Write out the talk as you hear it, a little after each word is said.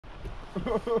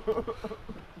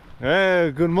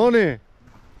Hey, good morning.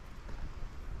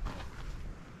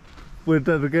 Buổi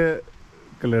tối cái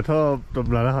lễ thọ tập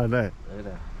là hỏi đây.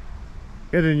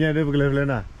 Cái gì nhỉ? Đây cái lễ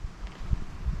lên à?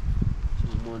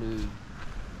 Mua đi.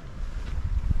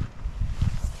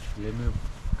 Lấy mình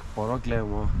bỏ ra cái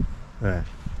mà.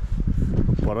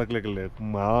 Bỏ ra cái lễ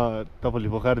mà tập đi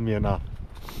vào cái miền nào?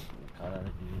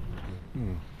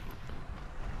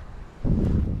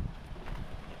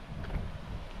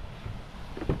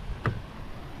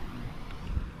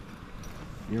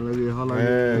 Hello.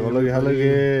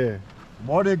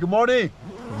 Good morning.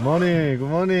 Good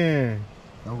morning.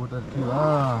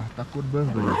 Takut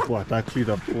banget. Wah, taksi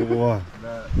dah. Wah.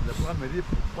 Lepas mesti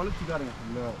politik ada yang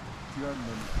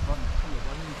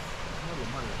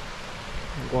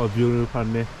Wah, view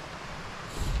panen.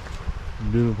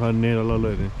 View panen lalu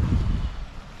ni.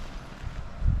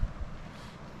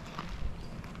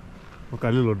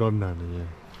 Kali lo don na ni.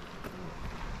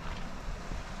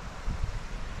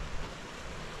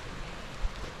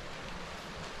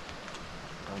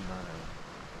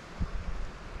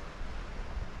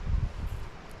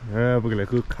 Begini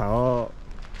คือเขา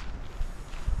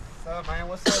What's up, man?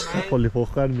 พลิโฟ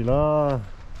กันมีล่ะ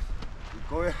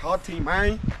Go hot man.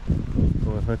 โ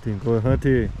ก้ฮัต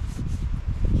ที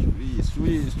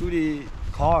Studi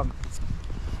calm.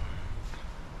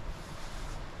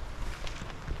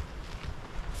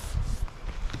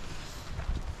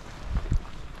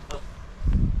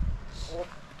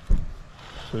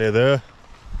 leather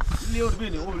溜这边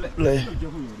的我来。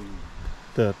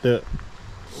对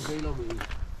OK 了没？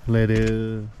 leather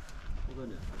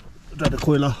ได้แต่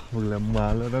คุยแล้วมึงแล้วมา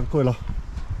แล้วนั่งคุยแล้ว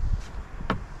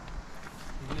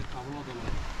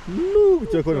ลูก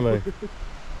เจอคนอะไร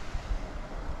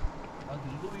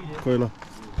คุยแล้ว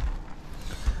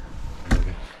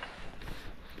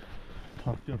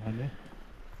พักเจอพันเนี่ย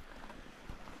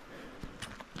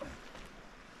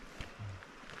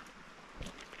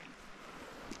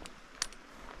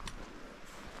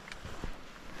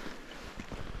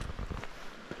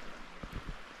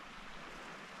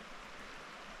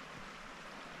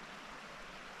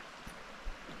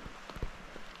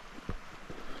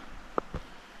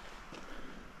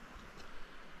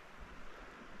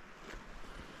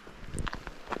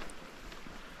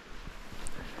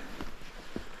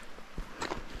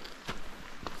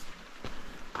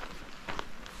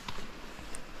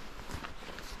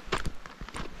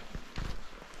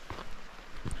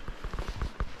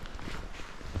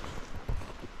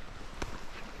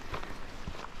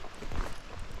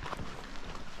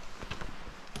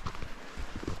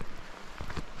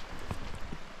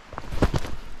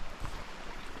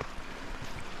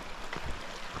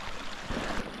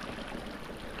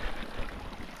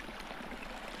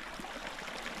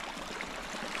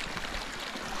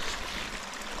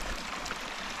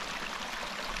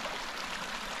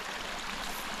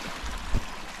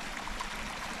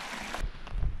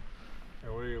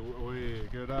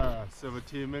ก็ได้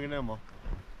17ไม่กันแน่มั้ง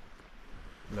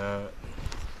แ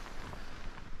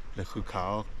ล้วคือขา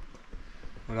ว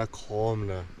มันละคอม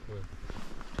เลย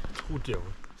ทูเดียว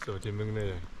17ไม่กันแน่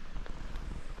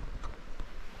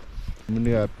มันเ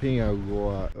นี่ยเพ่งเอากัว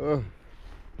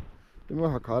ที่มัน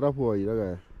หักขาได้พออีกแล้วไง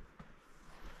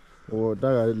โอ้ได้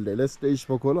ไงlet's stage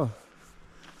for cola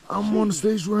I'm on the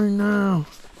stage right now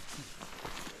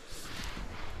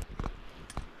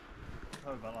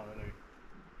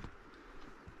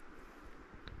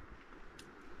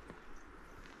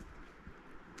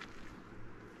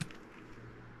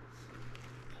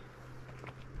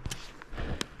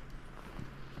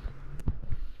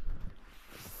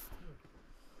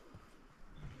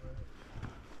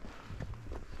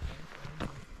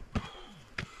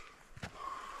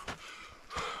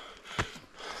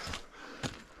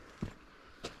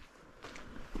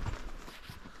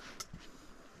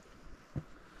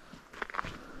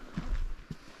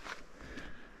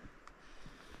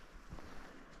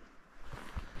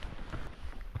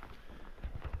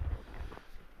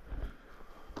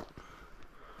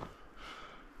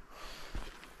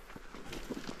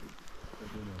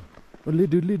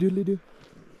Lidu.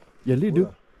 Ya lidu.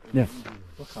 Ya.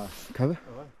 Kava.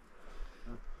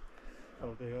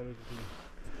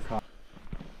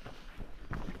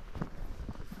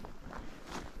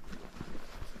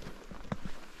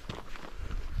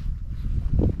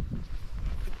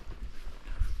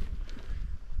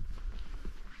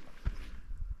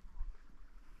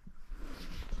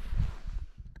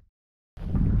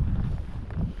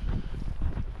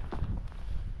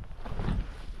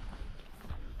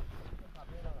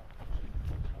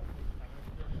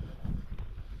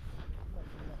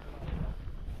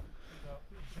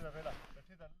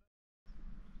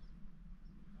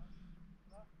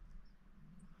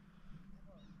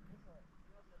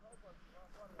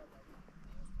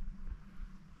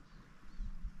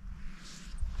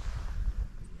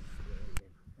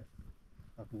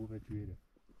 bố phải chui được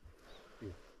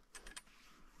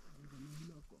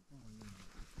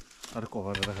à có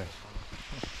vào đây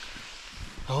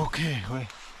ok vậy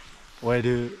vậy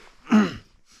đi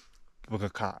bữa cái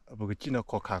khả bữa cái chi nó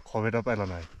có khả khó về đó phải là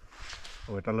này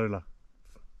vậy ta lời là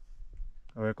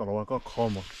vậy còn là có khó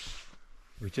mà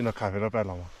bữa chi nó khả về đó phải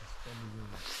là mà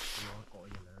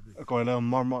gọi là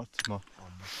Marmot mà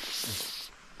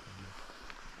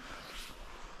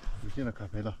bữa chi nó khả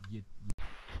về là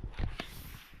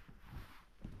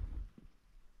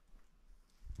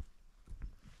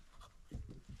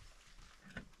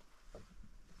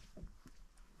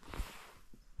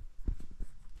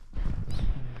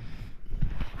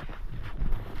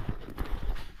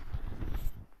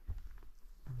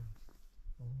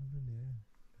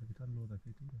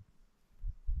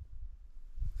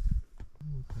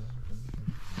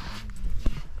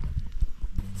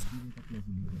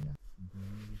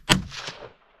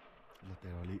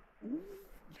laterally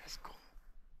let's go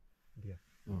dia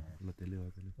laterally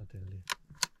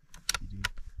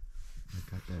I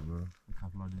got that broขั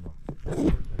บรถดีกว่า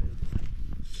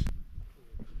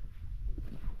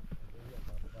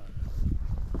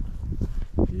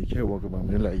นี่แค่ว่ากับมัน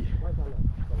เลย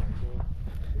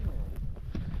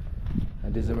อั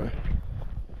นนี้ใช่ไหม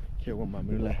แค่ว่ามัน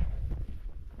เลย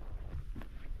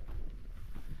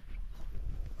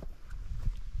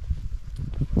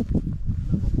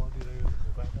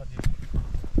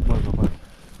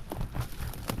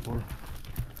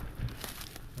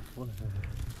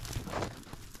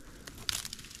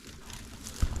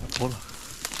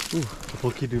พอ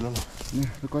คิดดูแล้วล่ะเนี่ย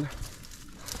แล้วก็เลย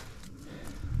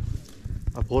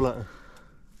พอละ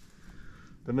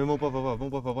แต่ไม่มองป้าเ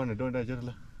นี่ยโดนได้เยอะเ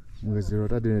ลยมึงก็จะรอ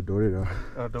ได้เดินโดนเลยเหรอ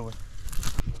โดน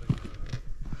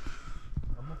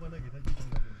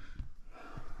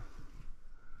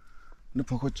นี่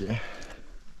พอเขาเจ๋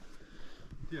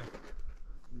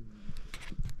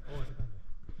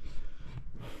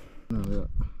นั่นแหล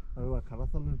ะขาลา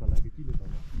สั่นเลยไปเลยกี่เลยต่อ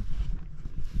มา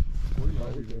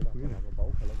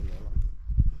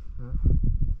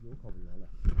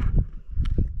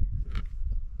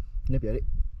นี่เปียดิ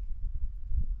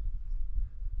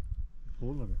โผล่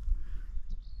เลย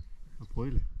โผล่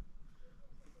เลย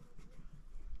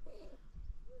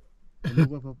รู้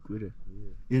ว่าพับคุยเลย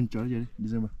เอ็นจอยเลยดี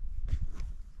จังมั้ย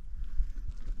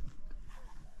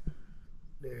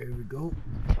There we go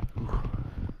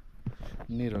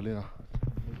นี่เราเลยนะ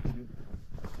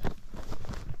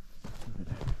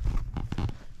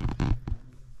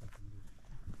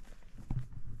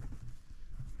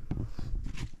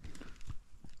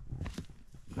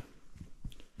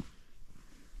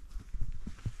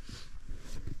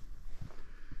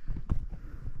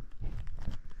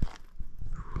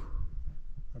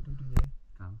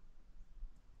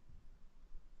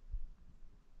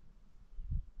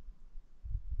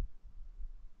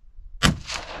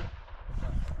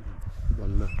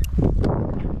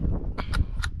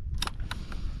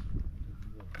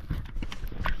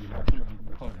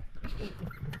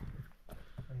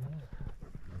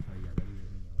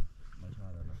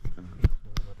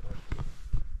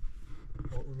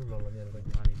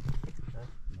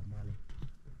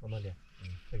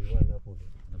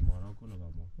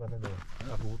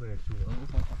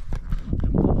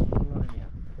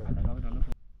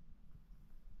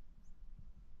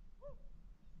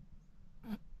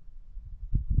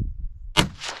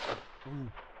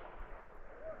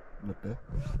lật đấy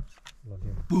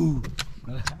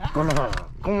con là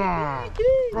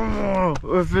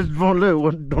phết von lệ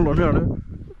đón nó đấy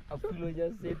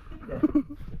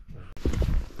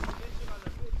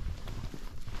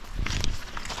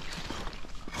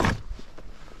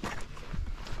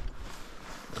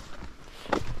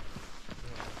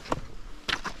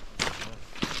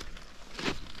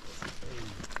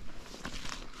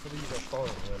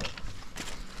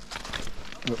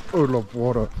lọc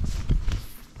water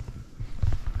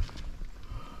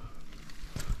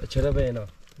chơi ra về nào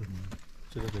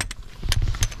chơi được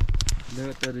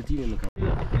내가 따르지 않는 거.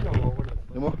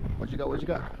 đúng không what you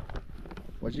got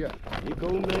You go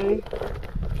man.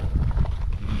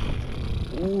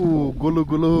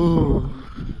 gulu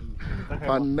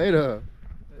pan đấy rồi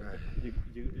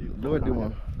đôi đi mà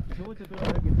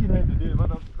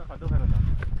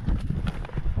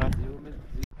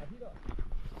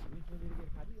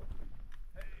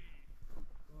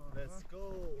let's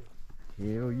go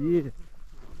hell yeah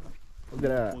look at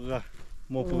that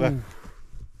một pura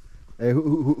hey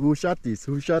who shot this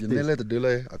who shot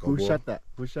that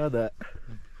Who shot that?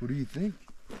 who do you think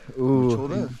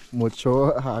một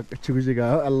chỗ hả chú gì cả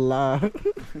Allah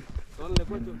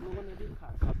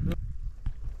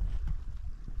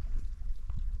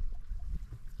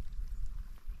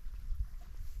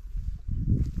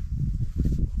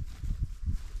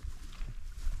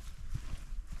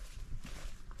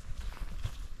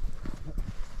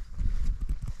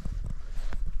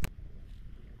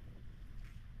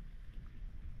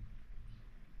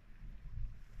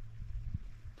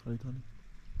thôi thôi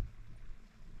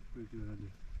đi.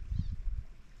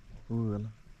 Là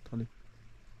thôi đi.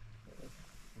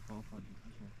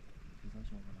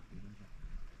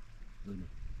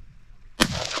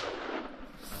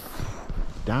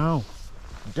 Down,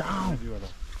 down,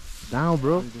 down,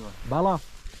 bro. Ba lo.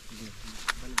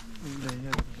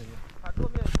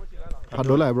 Phạt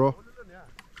đối lại, bro.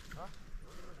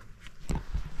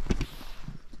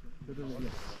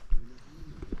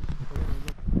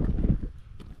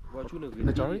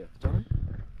 Nó chó đấy, chó đấy.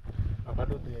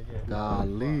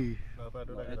 Gali.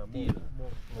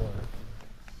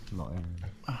 Loại.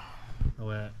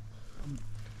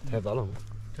 Theo đó luôn.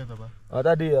 Thế rồi ba. Ở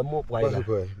đây đi mua quầy. Mua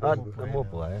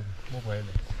quầy. Mua về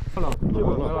này. Có.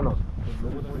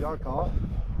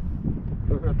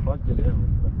 Có gì đấy.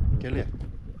 Cái liệt.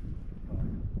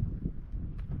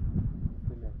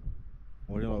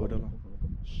 Ở đâu rồi?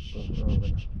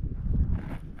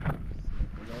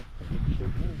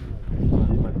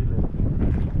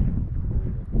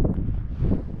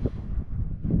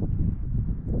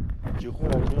 Chịu khô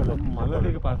Mà lên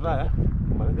cái bàn ra á.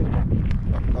 Mà lên cái.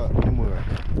 Nhưng mà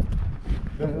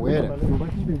quê đấy.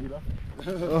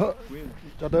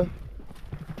 Cho đỡ.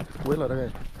 Quê là đây.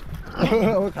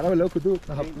 Ôi khả năng lớn của tôi.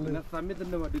 Nó xăm mấy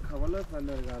tên mà đi khảo lớn xăm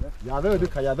rồi cả đấy. Dạ đỡ,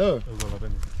 được khả dạ đỡ.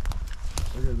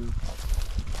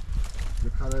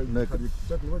 Nơi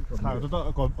thảo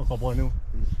tôi có bò nữa.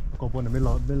 Có bò này bên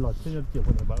lọt trên kiểu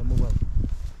bò này bạn mua vào.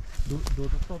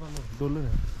 Đốt lên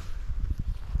này.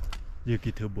 Giờ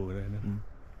kỳ thừa bò này nữa.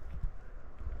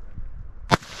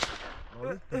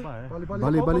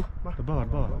 Bali.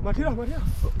 Mà thế nào?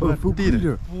 Phúc đi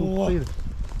rồi.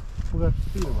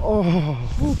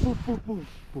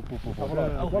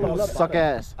 Suck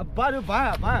ass. Ba.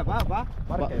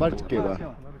 Bắt kiểu à?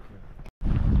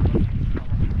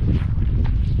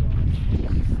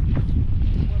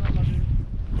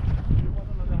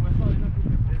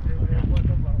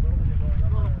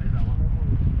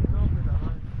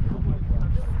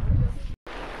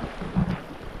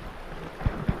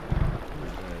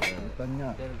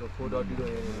 Tanya.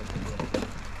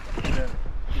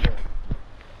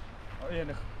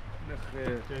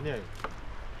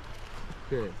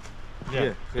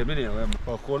 Cái bên này em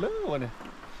Có khô lắm rồi này.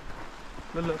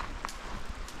 Lớn.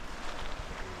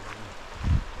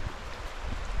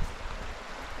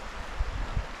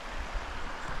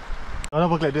 Nó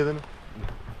bật lại được rồi.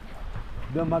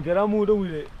 Đừng mà cái đó mua đâu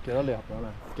vậy? Kiểu đó liền.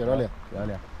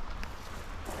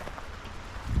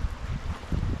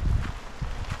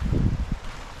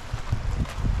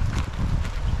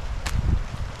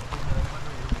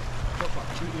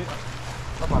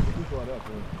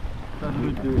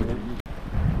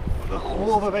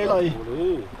 Khô về đây rồi.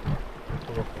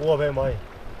 Khô về mày.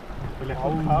 Bây giờ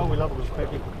không khá, bây giờ僕スペ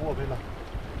キkhô về là.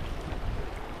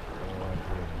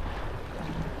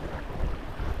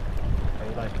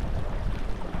 Đây.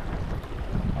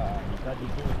 Ra đi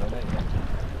mua ở đây.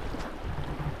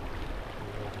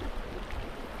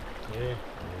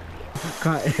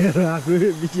 Kayak aku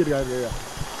mikir kan dia.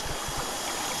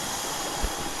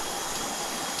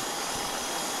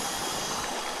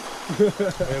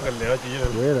 Đây cần léo chí rồi.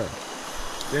 Quê rồi.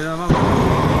 Đây là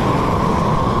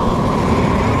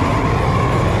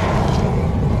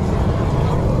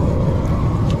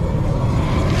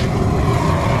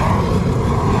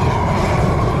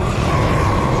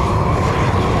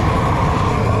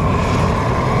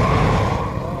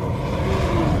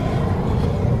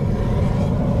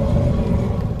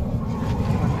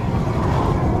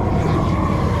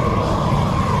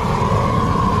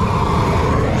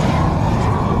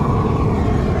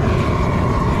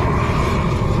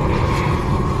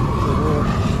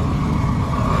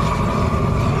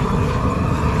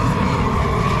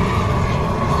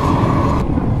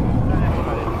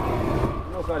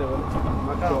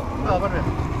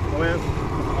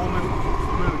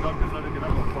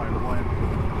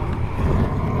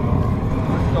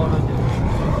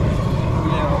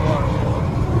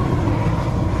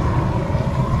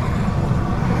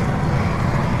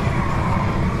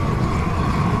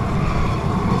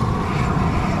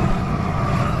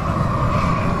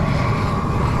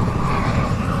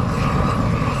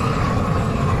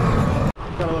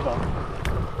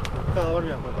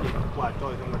quả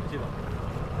trôi trong mặt chứ đâu.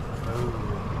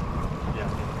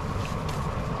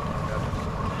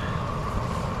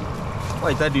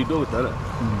 Quay ta đi đâu tới rồi.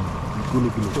 Culu.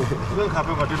 Cứ khắp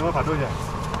bên ngoài đi nó phạt đôi nhỉ.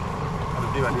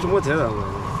 Chúng có thế nào rồi?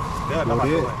 Thế là nó phạt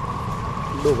đôi.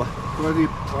 Đâu vậy? Qua đi.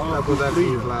 Là cô ta đi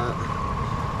là.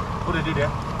 Cô đi đấy.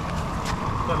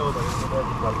 Tôi lâu rồi.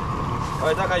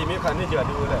 Ôi ta cái gì khăn đi chưa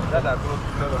đi rồi. Đã là cô.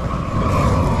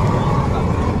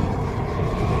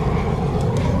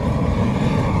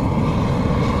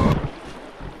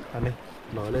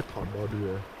 nói lên thỏm bò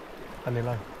đưa อันนี้ไ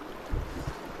ร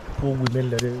โอ้วิเมน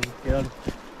เลยเดี๋ยว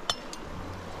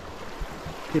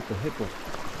hết rồi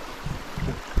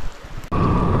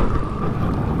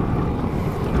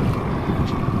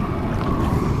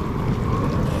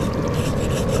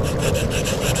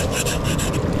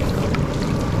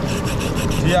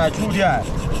đi à chú đi à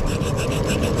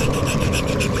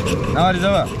nào đi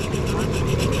đâu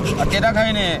à cái đó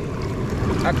khai nè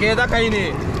à cái đó khai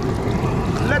nè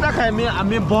lấy đó khai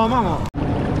mình bom mà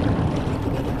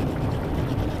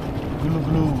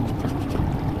glu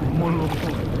mulu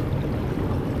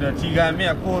để chỉ cái mình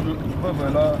cô vừa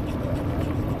lo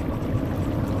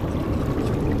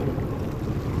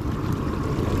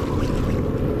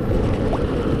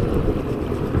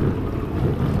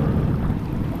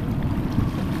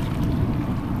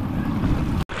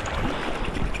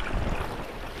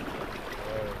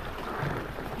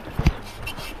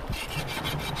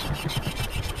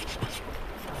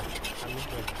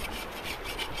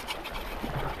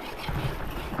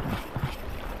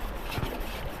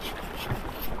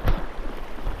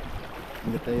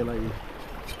người ta lại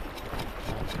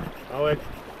เอาไ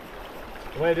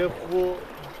ว้เดี๋ยวคู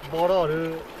บอร์ดเดี๋ยว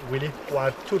วิลิกว่า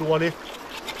ชุดวันนี้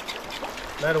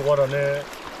นั่นวันนี้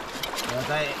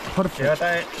perfect เดี๋ยวแ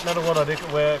ต่นั่นวันนี้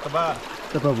เว้ยกับว่า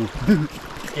tất cả vụ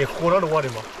เกี่ยวคู่นั่นวัน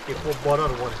นี้มั้งเกี่ยวคู่บอร์ด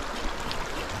วันนี้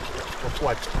ผมกว่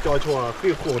าจอชัวร์คื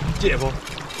อโคตรเจ็บมั้ง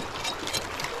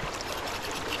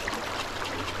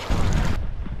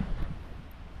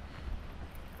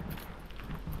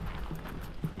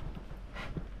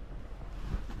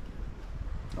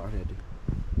đó này đi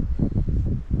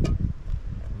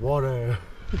water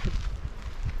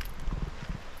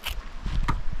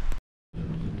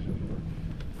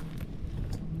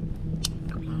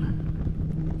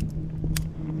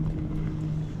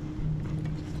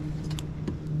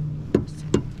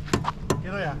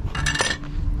cái này à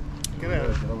cái này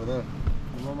rồi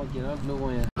đó mà kia nó đâu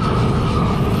rồi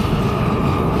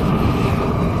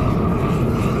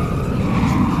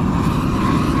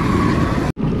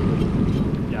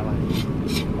dạ vậy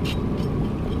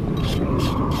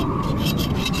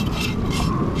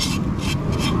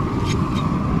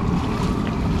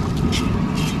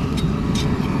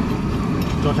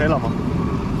cho thấy là mà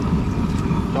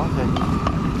cho thấy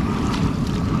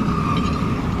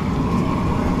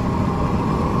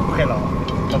ok là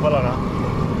bao lâu nữa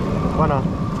qua nào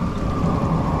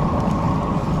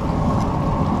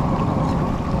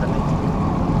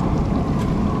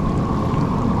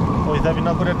ôi giờ mình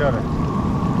nó có được rồi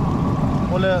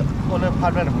올해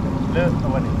팔면 le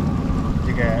어머니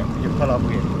이게 육팔아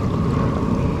보게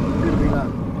그러니까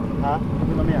아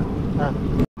그러면 아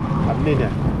안내냐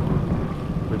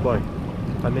우리 보이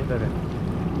안내 되네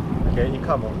오케이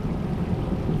이카 뭐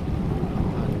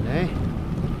안내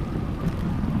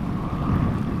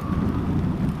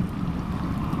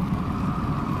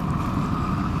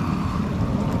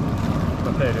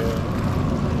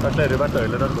bắt đời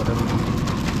lên đó của nó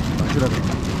chưa được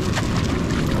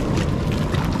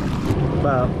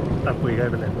baตักปุ๋ยกัน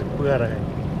ไปเลยเพื่ออะไร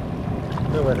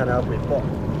เรื่องไปคณะปุ๋ยปอก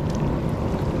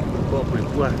ปุ๋ย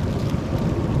ปั้วเลย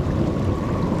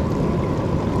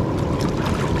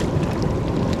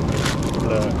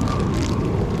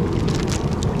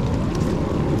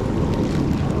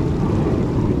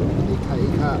อี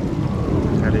กค่ะ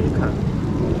อะไรอีกค่ะ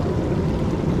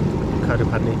ค่าดู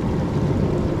พันนี่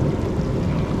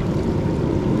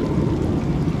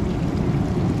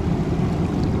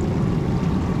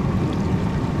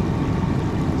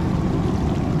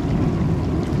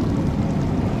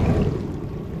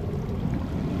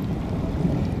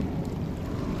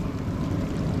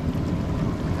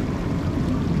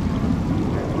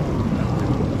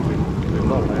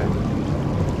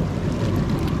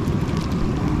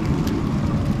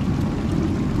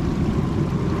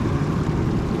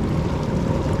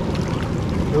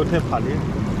요새 발이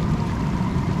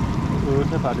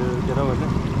요새 발이 제대로 원래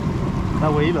나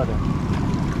왜 이러래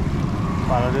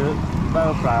발을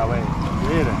빠가 빠왜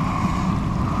이래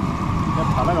내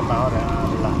발아가 빠가래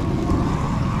몰라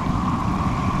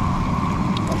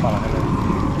빠가 그래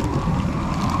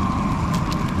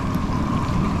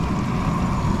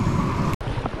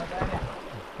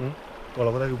응?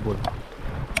 뭐라고 나 이거 뭘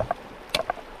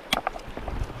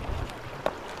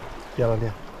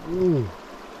미안하네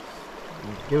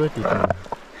cái với chị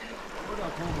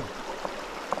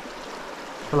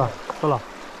thôi là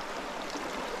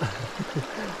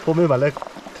hôm nay bảo lên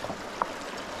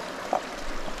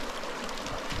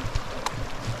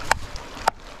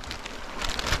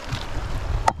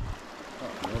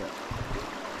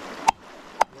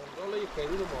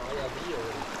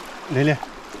lấy liền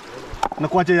nó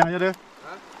qua chơi ra cho đấy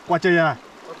qua chơi à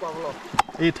Qua vào.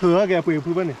 ê thừa kìa quỷ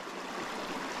phụ bên này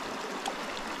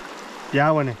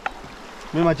giá vào này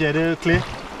mấy mà chơi được clear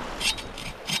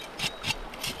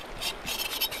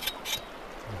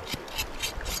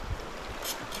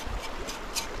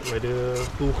vậy được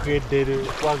tu khế để được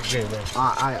qua game này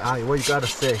What you gotta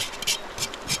say?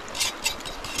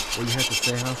 What you have to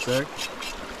say, huh, sir?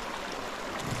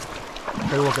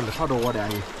 Cái qua cái thao đồ qua đây.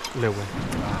 lâu rồi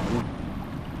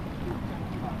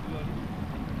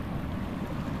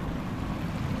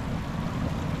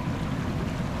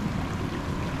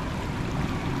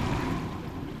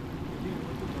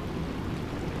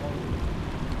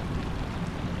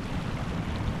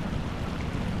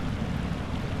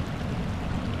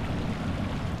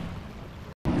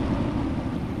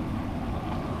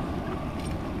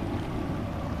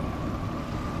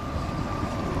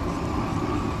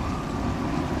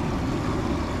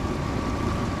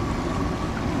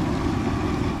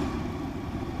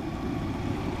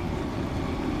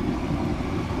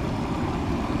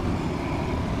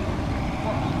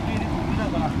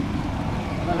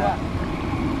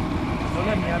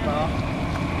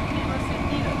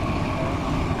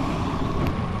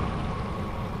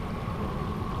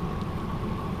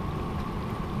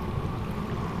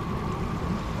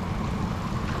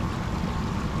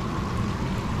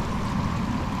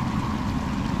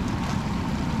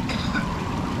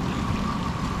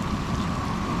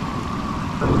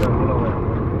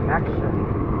Action.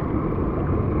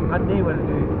 Anh đi mà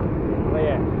đi. Vậy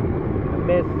à?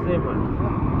 Messi mà.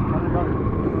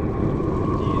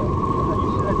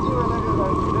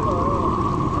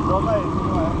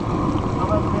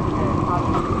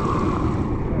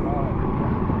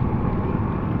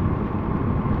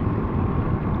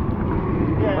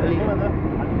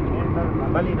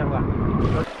 Bali nào à?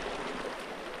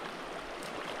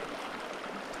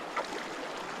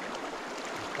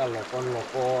 Kalau kon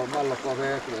loko, mal loko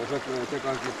về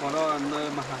con loko đó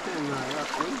nơi mà hạt thế này là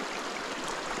quý.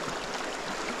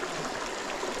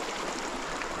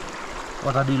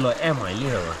 Qua ta đi loại em hải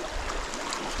liều à?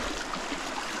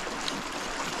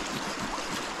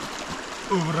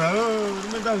 bro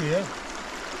mình đang gì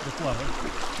được quá đấy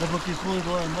nó có cái phôi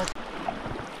thôi nó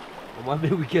Mà biết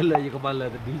cái là gì có bao giờ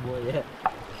đi mua vậy?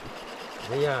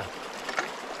 Đây à?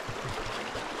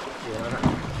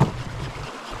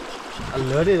 Ăn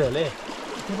lứa đi rồi lên.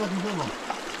 cái đó đi đâu mà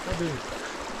cái gì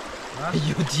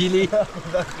Yêu chili.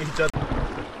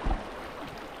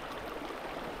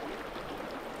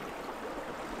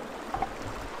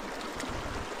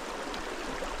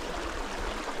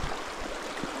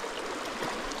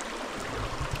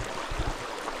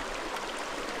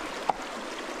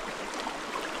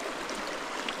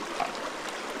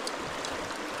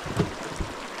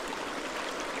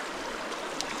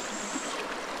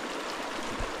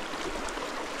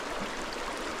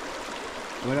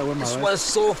 This one's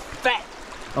so fat.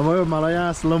 Mới mà lại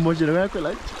slow motion đấy quay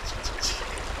lại.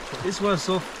 This one's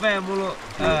so fat, bro.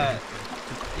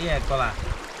 Yeah, có là.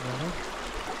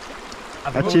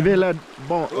 Chỉ biết là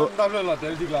bon. Tao lên là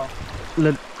tới đi nào.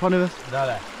 Lên phong nữa. Đó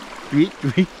là. Tweet.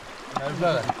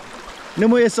 Đó là. No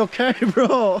more, it's okay,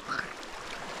 bro.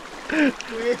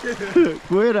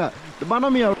 Wait a the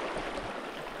bottom here.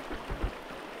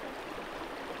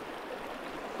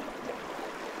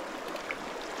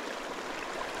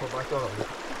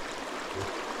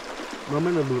 Mà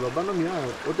mình là đủ là bắn nó mía,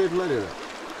 ô tê lấy được.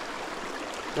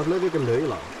 Đặt lấy cái lưới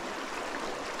là.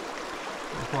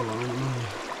 Khó là đúng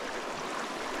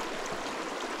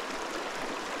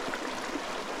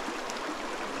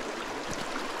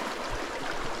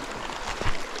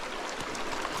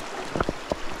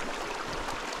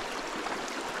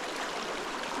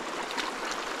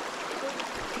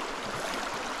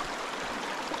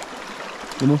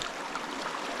không?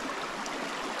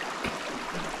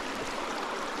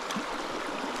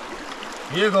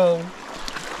 Here you go.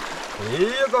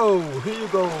 Here you go. Here you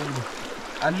go.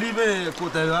 Anh đi về cô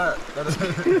tề đó.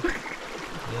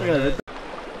 Đây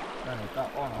này ta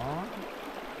o nó.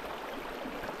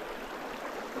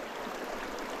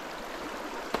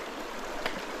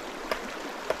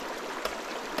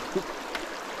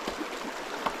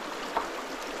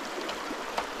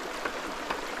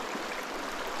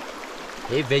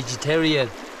 Hey vegetarian.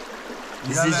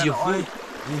 This is your food.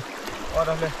 ở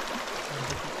đâu đây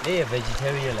Hey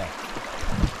vegetarian là.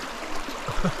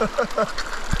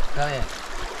 Đây à.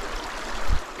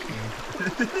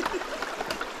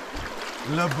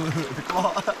 là bự thì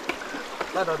có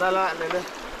ta đổ ta lại lên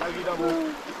ta ghi đâu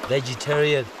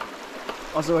Vegetarian.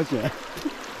 Also what you?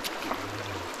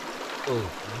 Ừ.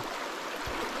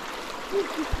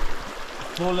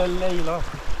 vô lên đây lo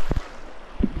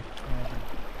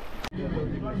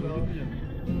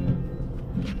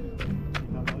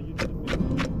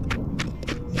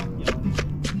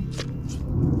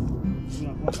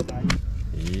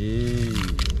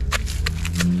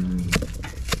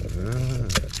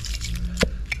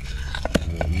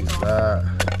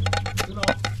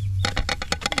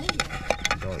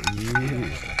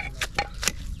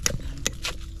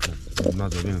那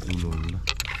这边是弄的，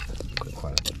快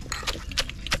了。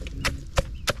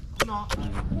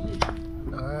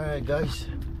Alright, guys.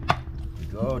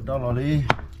 Go dolly.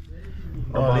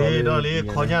 Dolly,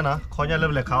 khonya na, khonya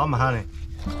level khao ma ha ne.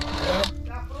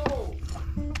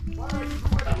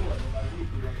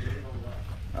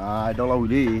 Dollar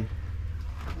đi.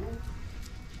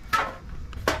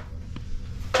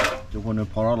 Chúng con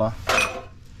phò đó là.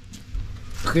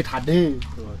 Khi thật đi.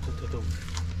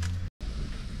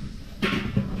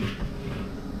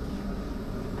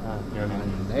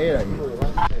 Đấy là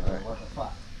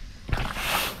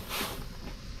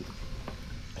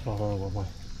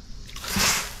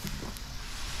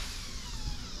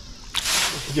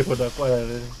giờ đã quay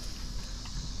lại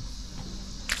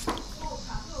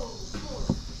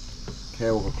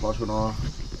keo của khó cho nó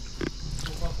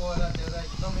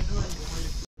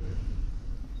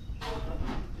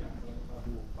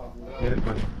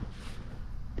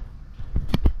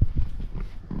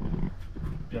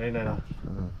đây này nè.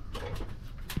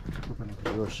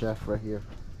 Your chef right here.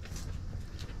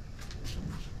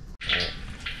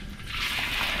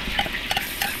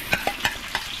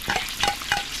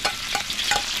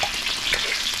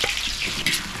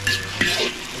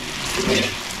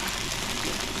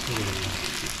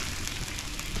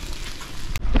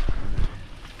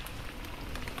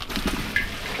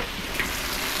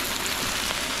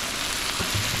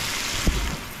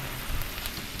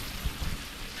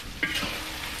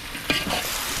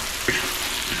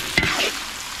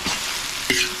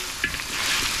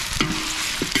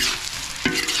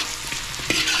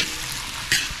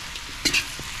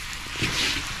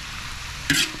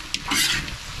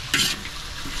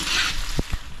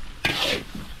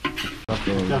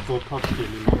 Chắc tôi thoát thì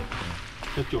mình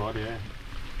cái chỗ đấy.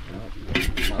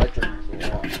 Mở chỗ.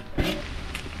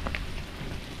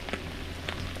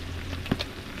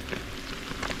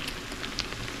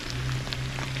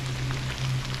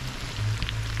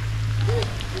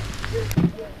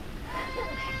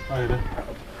 Đây đây.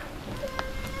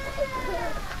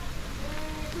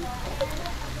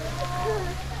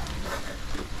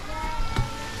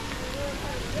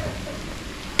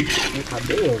 Cái thằng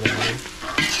đấy rồi.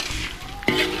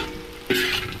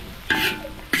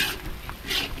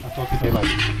 Cho cái này.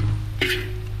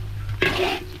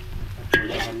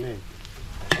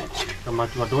 Cầm mặt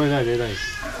vào đôi này đây.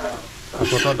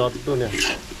 Cho đó tôi nè.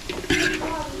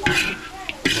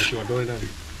 Vào đôi này.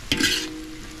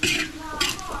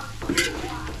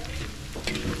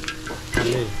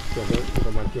 Anh này, cho đó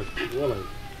cầm mặt chuột quá lại.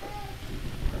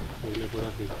 Đây là bữa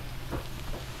nay.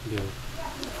 Điều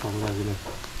không là gì này.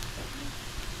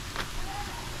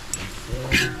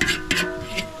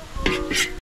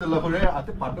 Là hồi đấy à,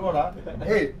 tiếp bản đó đó.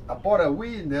 Hey, a pot of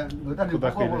weed nè, người ta đừng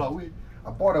có không là weed.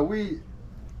 A pot of weed.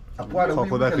 A pot of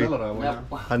weed cái đó là.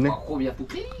 Anh này. Không biết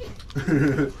tụi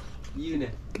như này.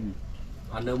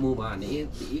 Anh đâu mua mà này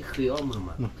tí khứa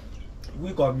mà.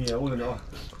 Quý còn nhiều rồi nữa.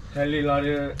 Hay là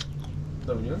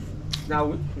đâu nhớ.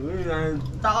 Nào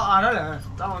tao à đó là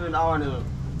tao đâu nữa.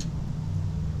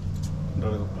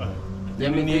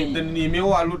 Tên ni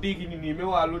meu alu đi cái ni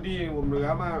meu alu điผมเลย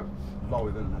มาbảo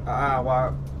rồiว่า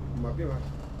มาพี่มา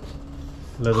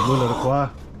Lời được mưa lời được qua.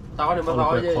 Tao này mà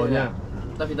bảo chứ.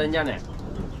 Tao phải đánh nhau nè.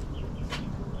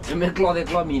 Em biết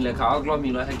lo mì là khảo lo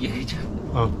mì là hay gì chứ.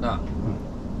 Đó.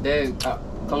 Để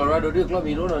Colorado được lo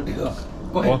mì nó được.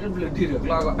 Có hết được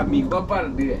lo mì quá ba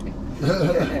được.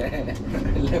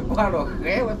 Là qua rồi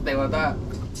ghé quáแต่ว่าta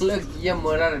เลิกเยี่ยมเ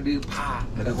มื่อไรดื้อผ่า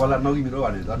แต่ว่าเราน้องมีด้วย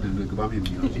เนี่ยตอนดึกๆก็มาพิมพ์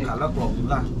อยู่ ขาละกลม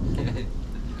ละ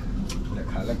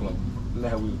ขาละกลมแ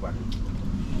ล้ววิวไป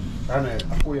อันนี้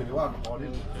กูอย่างนี้ว่าพอนี่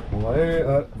โอ้ย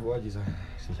ว่าจีซ่า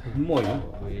มั่วอยู่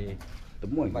แต่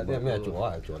มั่วมาเนี่ยแม่จั่ว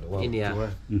จั่วเดี๋ยวว่า อินเดีย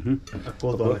Cô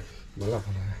tôi. มาละ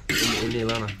อินเดีย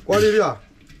บ้างนะ กว่าดีดิอ่ะ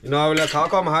น้าเวลาขา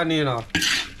ก็มาหานี่นะ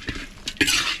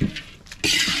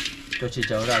cho chị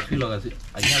cháu ra khi là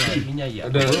anh nhà là cái nhà gì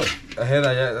เดี๋ยวเฮ้ยอะไร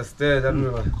จะสเตย์จัน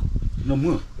มา น้ำ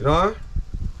มือ เนาะ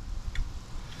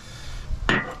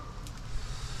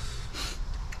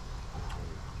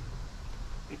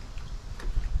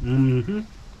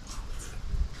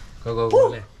có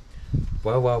này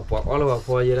bỏ là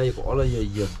phơi gì đây bỏ là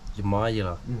gì má gì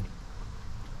là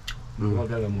เอา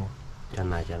ได้แล้วมั้ง chả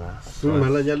này Mà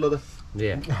là nhân luôn thôi. gì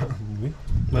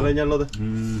Mà là nhân luôn thôi.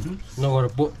 nó gọi là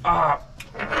bộ à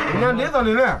งานนี้ตอน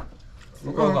นี้เนี่ย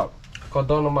nó có gặp Còn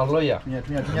tôi nó mà lôi à? Nghe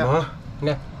Nghe.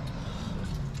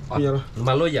 Nghe rồi.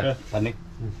 Mà lôi à? Tàn đi.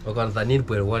 Còn tàn nín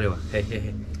bưởi qua được. Hey.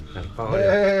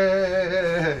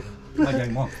 Mà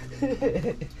dành mò.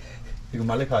 Thì cũng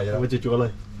mà lấy khởi rồi. Vừa chuaเล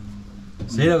ย.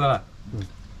 Xí được à?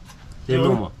 Xí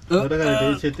luôn mà. Đó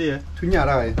cái chế tí ấy. Thứ nhà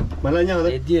đây. Mà lại nhau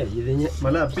đấy. Xí tí gì đấy nhé. Mà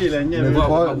lại pi lại nhau.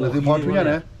 Người thì phó thứ nhà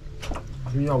này.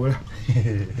 Thứ nhà vậy.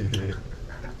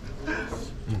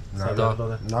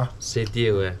 Đó. Xí tí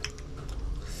rồi.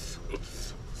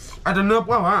 À đừng nấp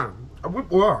quá hả? À bút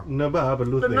quá. Nó bà bật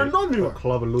lút đấy. Nó nôn nhiều.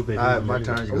 Klo bật lút đấy. À, mà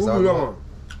chẳng chỉ có Ủa sao. vui không?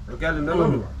 Cái đừng nôn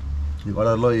nhiều. Chỉ có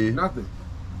là lôi. Nothing.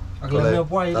 Cái này.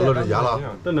 Ta lôi được giá là.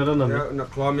 Tên nó nằm. Nó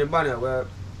klo miền Bắc này về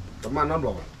tấm ăn nó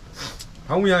đỏ.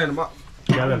 Không như này nó mà.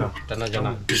 Giá lên nào. Cho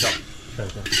nó.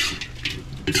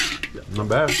 Nó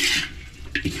bé.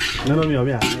 Nó nhiều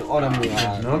nhỉ? Nó là mùa.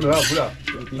 Nó nữa à, phụ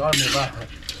Nó mày ba.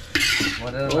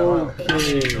 Ok.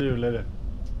 Lên rồi.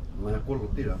 Mà cô một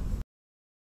tí rồi.